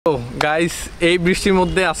তো গাইস এই বৃষ্টির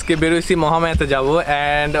মধ্যে আজকে বেরোইছি মহামায়াতে যাব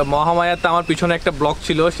অ্যান্ড মহামায়াতে আমার পিছনে একটা ব্লগ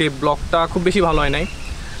ছিল, সেই ব্লগটা খুব বেশি ভালো হয় নাই।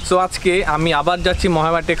 সো আজকে আমি আবার যাচ্ছি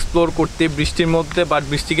মহামায়াটা এক্সপ্লোর করতে বৃষ্টির মধ্যে, বাট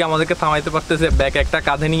বৃষ্টিকে আমাদেরকে থামাইতে পারতেছে, ব্যাগ একটা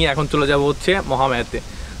কাঁধে নিয়ে এখন চলে যাব হচ্ছে মহামায়াতে।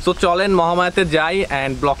 সো চলেন মহামায়াতে যাই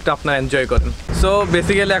অ্যান্ড ব্লগটা আপনারা এনজয় করেন। সো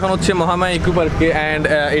বেসিক্যালি এখন হচ্ছে মহামায়া ইকো পার্কে অ্যান্ড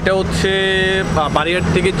এটা হচ্ছে বাড়িয়ার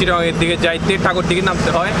থেকে চিটাগাংয়ের দিকে যাইতে ঠাকুরটিকে নামতে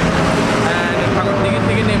হয় অ্যান্ড ঠাকুরটিকে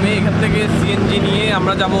থেকে নেমে এখান থেকে সিএনজি নিয়ে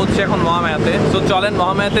আমরা যাব হচ্ছে এখন মহামায়াতে। সো চলেন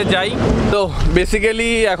মহামায়াতে যাই। তো বেসিক্যালি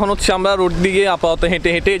এখন হচ্ছে আমরা রোড দিকে আপাতত হেঁটে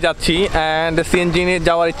হেঁটে যাচ্ছি অ্যান্ড সিএনজি নিয়ে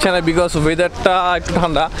যাওয়ার ইচ্ছা নেই বিকজ ওয়েদারটা একটু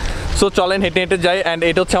ঠান্ডা। সো চলেন হেঁটে হেঁটে যাই অ্যান্ড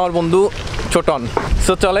এটা হচ্ছে আমার বন্ধু ছোটন।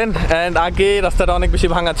 সো চলেন অ্যান্ড আগে রাস্তাটা অনেক বেশি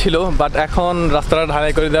ভাঙা ছিল বাট এখন রাস্তাটা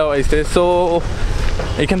ঢালাই করে দেওয়া হয়েছে। সো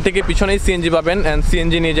এখান থেকে পিছনেই সিএনজি পাবেন অ্যান্ড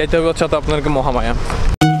সিএনজি নিয়ে যাইতে হবে হচ্ছে তো আপনাদেরকে Mahamaya.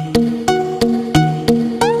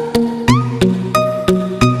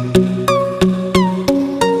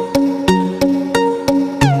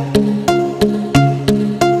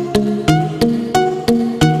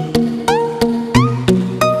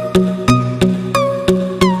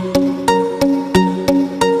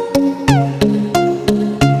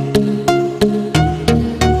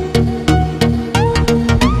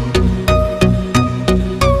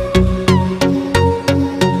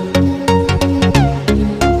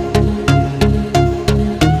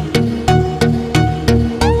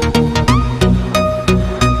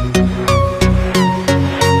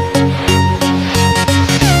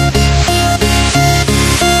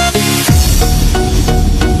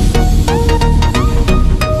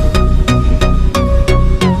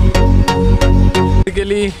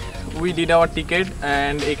 We did hour ticket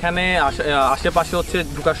and এখানে আশেপাশে হচ্ছে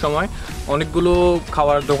ঢোকার সময় অনেকগুলো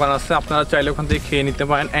খাওয়ার দোকান আছে, আপনারা চাইলে ওখান থেকে খেয়ে নিতে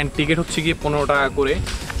পারেন অ্যান্ড টিকিট হচ্ছে গিয়ে 15 টাকা করে।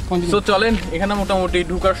 সো চলেন এখানে মোটামুটি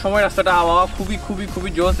ঢোকার সময় রাস্তাটা আবহাওয়া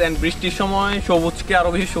খুবই জোস অ্যান্ড বৃষ্টির সময় সবুজকে আরও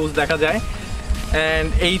বেশি সবুজ দেখা যায় অ্যান্ড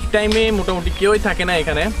এই টাইমে মোটামুটি কেউই থাকে না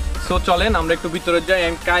এখানে। সো চলেন আমরা একটু ভিতরে যাই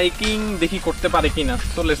অ্যান্ড কাইকিং দেখি করতে পারে কিনা।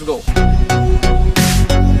 So let's go.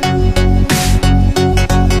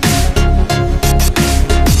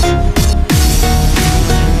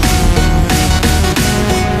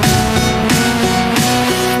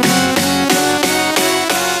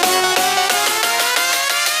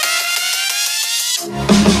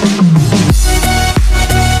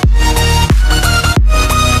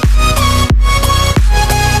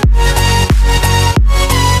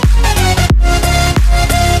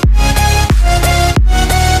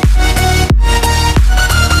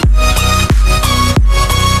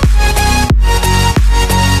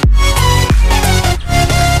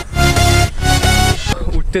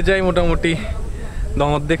 উঠতে যাই মোটামুটি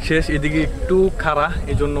দম অর্ধেক শেষ, এদিকে একটু খাড়া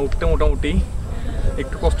এই জন্য উঠতে মোটামুটি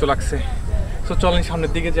একটু কষ্ট লাগছে। সো চলেন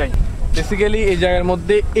সামনের দিকে যাই। বেসিক্যালি এই জায়গার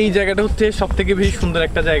মধ্যে এই জায়গাটা হচ্ছে সব থেকে বেশি সুন্দর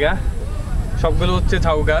একটা জায়গা, সবগুলো হচ্ছে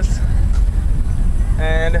ঝাউ গাছ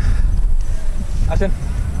অ্যান্ড আসেন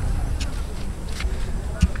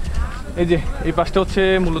এই যে এই পাশটা হচ্ছে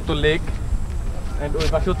মূলত লেক অ্যান্ড ওই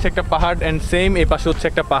পাশে হচ্ছে একটা পাহাড় অ্যান্ড সেম এই পাশে হচ্ছে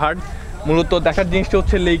একটা পাহাড়। মূলত দেখার জিনিসটা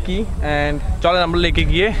হচ্ছে লেকই অ্যান্ড চলেন আমরা লেকে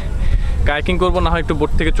গিয়ে কায়াকিং করবো, না হয় একটু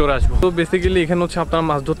বোট থেকে চড়ে আসবো। তো বেসিক্যালি এখানে হচ্ছে আপনারা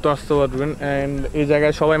মাছ ধরতে আসতে পারবেন অ্যান্ড এই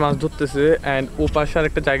জায়গায় সবাই মাছ ধরতেছে অ্যান্ড ও পাশে আর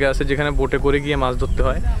একটা জায়গা আছে যেখানে বোটে করে গিয়ে মাছ ধরতে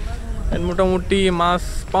হয় অ্যান্ড মোটামুটি মাছ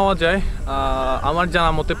পাওয়া যায়। আমার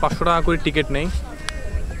জানা মতে 500 টাকা করে টিকিট নেই।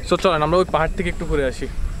 সো চলেন আমরা ওই পাহাড় থেকে একটু ঘুরে আসি।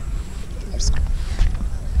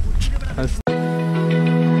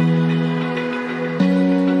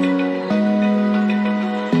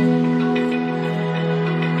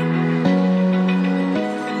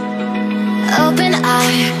 Open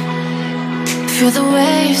eye, feel the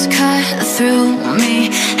waves cut through me,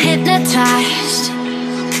 hypnotized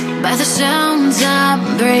by the sounds I'm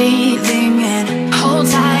breathing in. Hold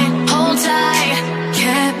tight,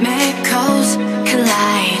 chemicals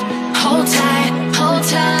collide. Hold tight, hold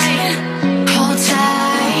tight, hold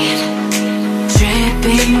tight.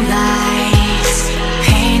 Dripping lights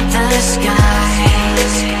paint the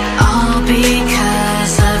skies, all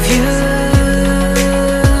because of you.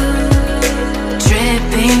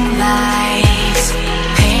 Lights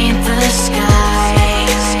paint the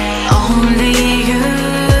skies, only you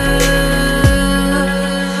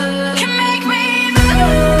can make me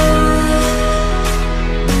move.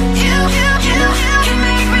 You can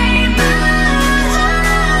make me move.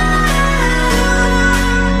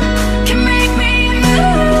 Can make me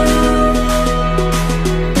move.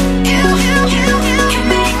 You can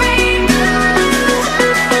make me move.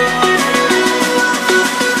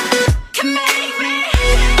 Can make me.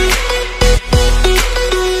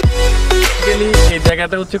 জায়গা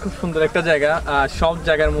জায়গাটা হচ্ছে খুব সুন্দর একটা জায়গা, সব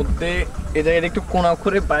জায়গার মধ্যে এই জায়গাটা একটু কোনা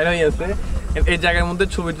করে বাইরে হয়ে আছে এই জায়গার মধ্যে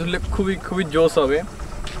ছবি তুললে খুবই খুবই জোস হবে।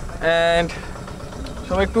 অ্যান্ড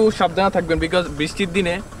সবাই একটু সাবধানে থাকবেন বিকজ বৃষ্টির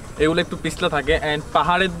দিনে এগুলো একটু পিছলা থাকে। অ্যান্ড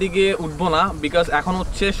পাহাড়ের দিকে উঠবো না বিকজ এখন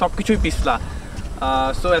হচ্ছে সব কিছুই পিছলা।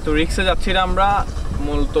 সো এত রিক্সে যাচ্ছি না আমরা।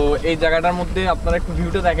 মূলত এই জায়গাটার মধ্যে আপনারা একটু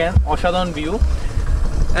ভিউটা দেখেন, অসাধারণ ভিউ।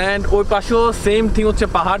 অ্যান্ড ওই পাশেও সেম থিং হচ্ছে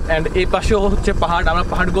পাহাড়, অ্যান্ড এই পাশেও হচ্ছে পাহাড়। আমরা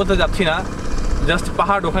পাহাড়গুলোতে যাচ্ছি না, জাস্ট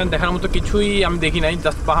পাহাড়। ওখানে দেখার মতো কিছুই আমি দেখি নাই,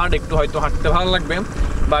 জাস্ট পাহাড়। একটু হয়তো হাঁটতে ভালো লাগবে,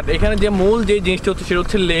 বাট এখানে যে মূল যে জিনিসটা হচ্ছে সেটা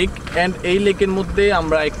হচ্ছে লেক। অ্যান্ড এই লেকের মধ্যে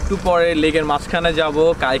আমরা একটু পরে লেকের মাঝখানে যাব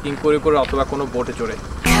কাইকিং করে করে অথবা কোনো বোটে চড়ে।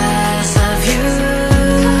 Because of you,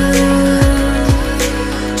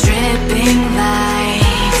 dripping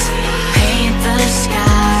lights paint the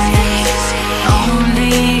skies.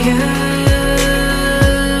 Only you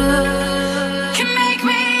can make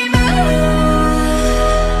me move.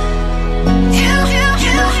 You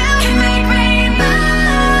can make me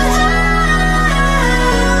move.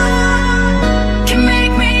 Can make me move. Can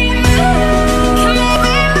make me move.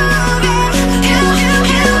 You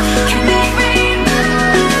can make me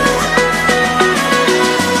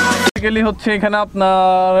basically হচ্ছে এখানে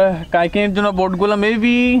আপনার কাইকিংয়ের জন্য বোটগুলো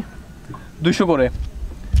maybe 200 করে।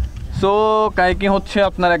 So kayaking হচ্ছে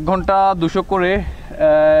আপনার 1 ঘন্টা 200 করে।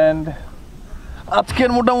 And আজকের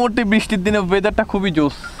মোটামুটি বৃষ্টির দিনে ওয়েদারটা খুবই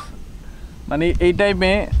জোস। মানে এই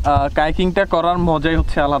টাইমে কাইকিংটা করার মজাই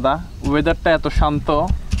হচ্ছে আলাদা, ওয়েদারটা এত শান্ত।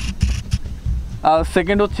 আর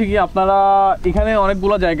সেকেন্ড হচ্ছে কি আপনারা এখানে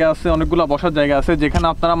অনেকগুলো জায়গা আছে, অনেকগুলো বসার জায়গা আছে যেখানে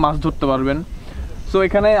আপনারা মাছ ধরতে পারবেন। সো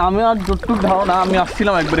এখানে আমি আর যতটুকু ধারণা, আমি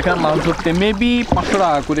আসছিলাম একবার এখানে মাছ ধরতে, মেবি 500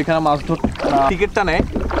 টাকা করে এখানে মাছ ধরতে টিকিটটা নেয়।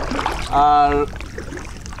 আর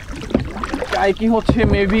কাইকিং হচ্ছে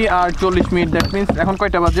maybe R 40 minute. That means এখন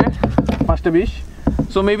কয়টা বাজে? 5:20।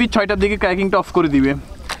 সো মেবি 6টার দিকে কাইকিংটা অফ করে দিবে।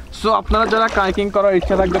 সো আপনারা যারা কাইকিং করার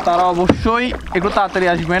ইচ্ছা থাকবে তারা অবশ্যই একটু তাড়াতাড়ি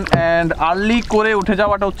আসবেন। অ্যান্ড আর্লি করে উঠে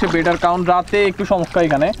যাওয়াটা হচ্ছে বেটার, কারণ রাতে একটু সমস্যা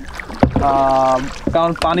এখানে,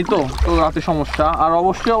 কারণ পানি তো রাতে সমস্যা। আর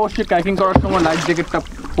অবশ্যই কাইকিং করার সময় লাইফ জ্যাকেটটা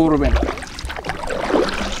পরবেন।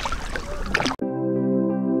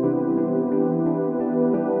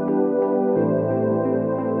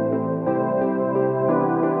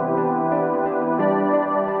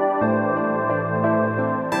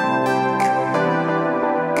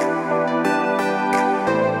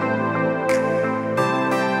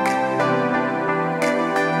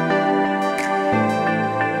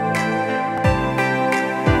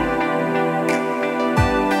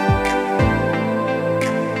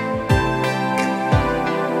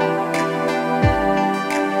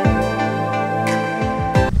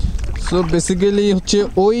 সো বেসিক্যালি হচ্ছে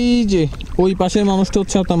ওই পাশের মানুষটা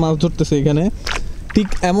হচ্ছে আপনার মাছ ধরতেছে এখানে। ঠিক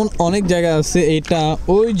এমন অনেক জায়গা আছে, এইটা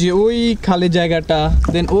ওই খালি জায়গাটা,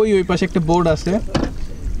 দেন ওই পাশে একটা বোর্ড আছে।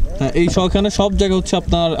 হ্যাঁ, এই সবখানে সব জায়গা হচ্ছে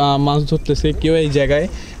আপনার মাছ ধরতেছে। কেউ এই জায়গায়,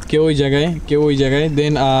 কেউ ওই জায়গায়, কেউ ওই জায়গায়।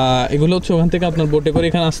 দেন এগুলো হচ্ছে ওখান থেকে আপনার বোটে করে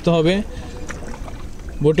এখানে আসতে হবে।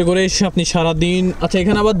 বোটে করে এসে আপনি সারাদিন, আচ্ছা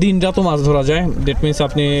এখানে আবার দিন রাতও মাছ ধরা যায়। দ্যাট মিনস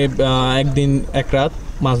আপনি একদিন এক রাত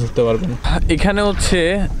মাছ ধরতে পারবেন। এখানে হচ্ছে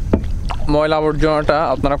ময়লা আবর্জনাটা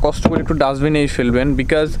আপনারা কষ্ট করে একটু ডাস্টবিনেই ফেলবেন,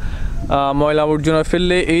 বিকজ ময়লা আবর্জনা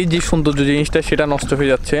ফেললে এই যে সৌন্দর্য জিনিসটা সেটা নষ্ট হয়ে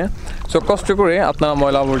যাচ্ছে। সো কষ্ট করে আপনারা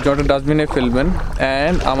ময়লা আবর্জনাটা ডাস্টবিনে ফেলবেন।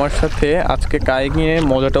 অ্যান্ড আমার সাথে আজকে কাইকিংয়ে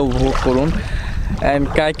মজাটা উপভোগ করুন। অ্যান্ড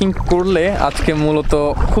কাইকিং করলে আজকে মূলত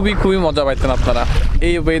খুবই মজা পাইতেন আপনারা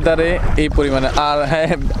এই ওয়েদারে, এই পরিমাণে। আর হ্যাঁ,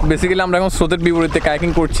 বেসিক্যালি আমরা এখন স্রোতের বিপরীতে কাইকিং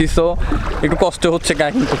করছি, সো একটু কষ্ট হচ্ছে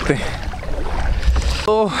কাইকিং করতে।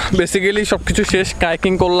 তো বেসিক্যালি সব কিছু শেষ,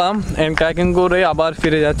 কাইকিং করলাম। অ্যান্ড কাইকিং করে আবার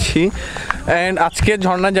ফিরে যাচ্ছি। অ্যান্ড আজকে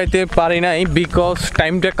ঝর্ণা যাইতে পারি নাই বিকজ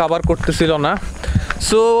টাইমটা কভার করতেছিল না।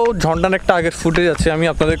 সো ঝর্ণার একটা আগের ফুটেজ আছে, আমি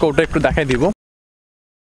আপনাদেরকে ওটা একটু দেখাই দিব।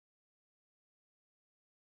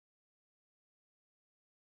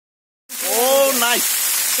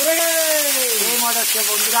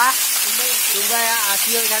 বন্ধুরা তোমরা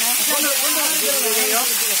আসিও এখানে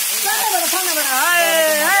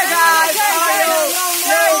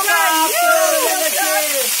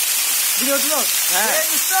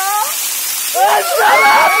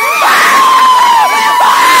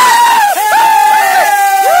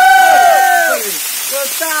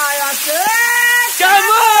কোথায় আছে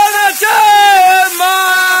কেমন আছে মা?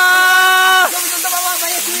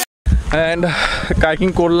 অ্যান্ড কাইকিং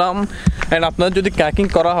করলাম। অ্যান্ড আপনার যদি কাইকিং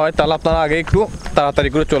করা হয় তাহলে আপনারা আগে একটু তাড়াতাড়ি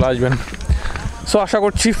করে চলে আসবেন। সো আশা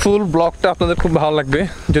করছি ফুল ব্লগটা আপনাদের খুব ভালো লাগবে।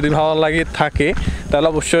 যদি ভালো লাগে থাকে তাহলে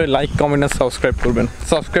অবশ্যই লাইক, কমেন্ট আর সাবস্ক্রাইব করবেন।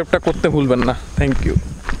 সাবস্ক্রাইবটা করতে ভুলবেন না। Thank you.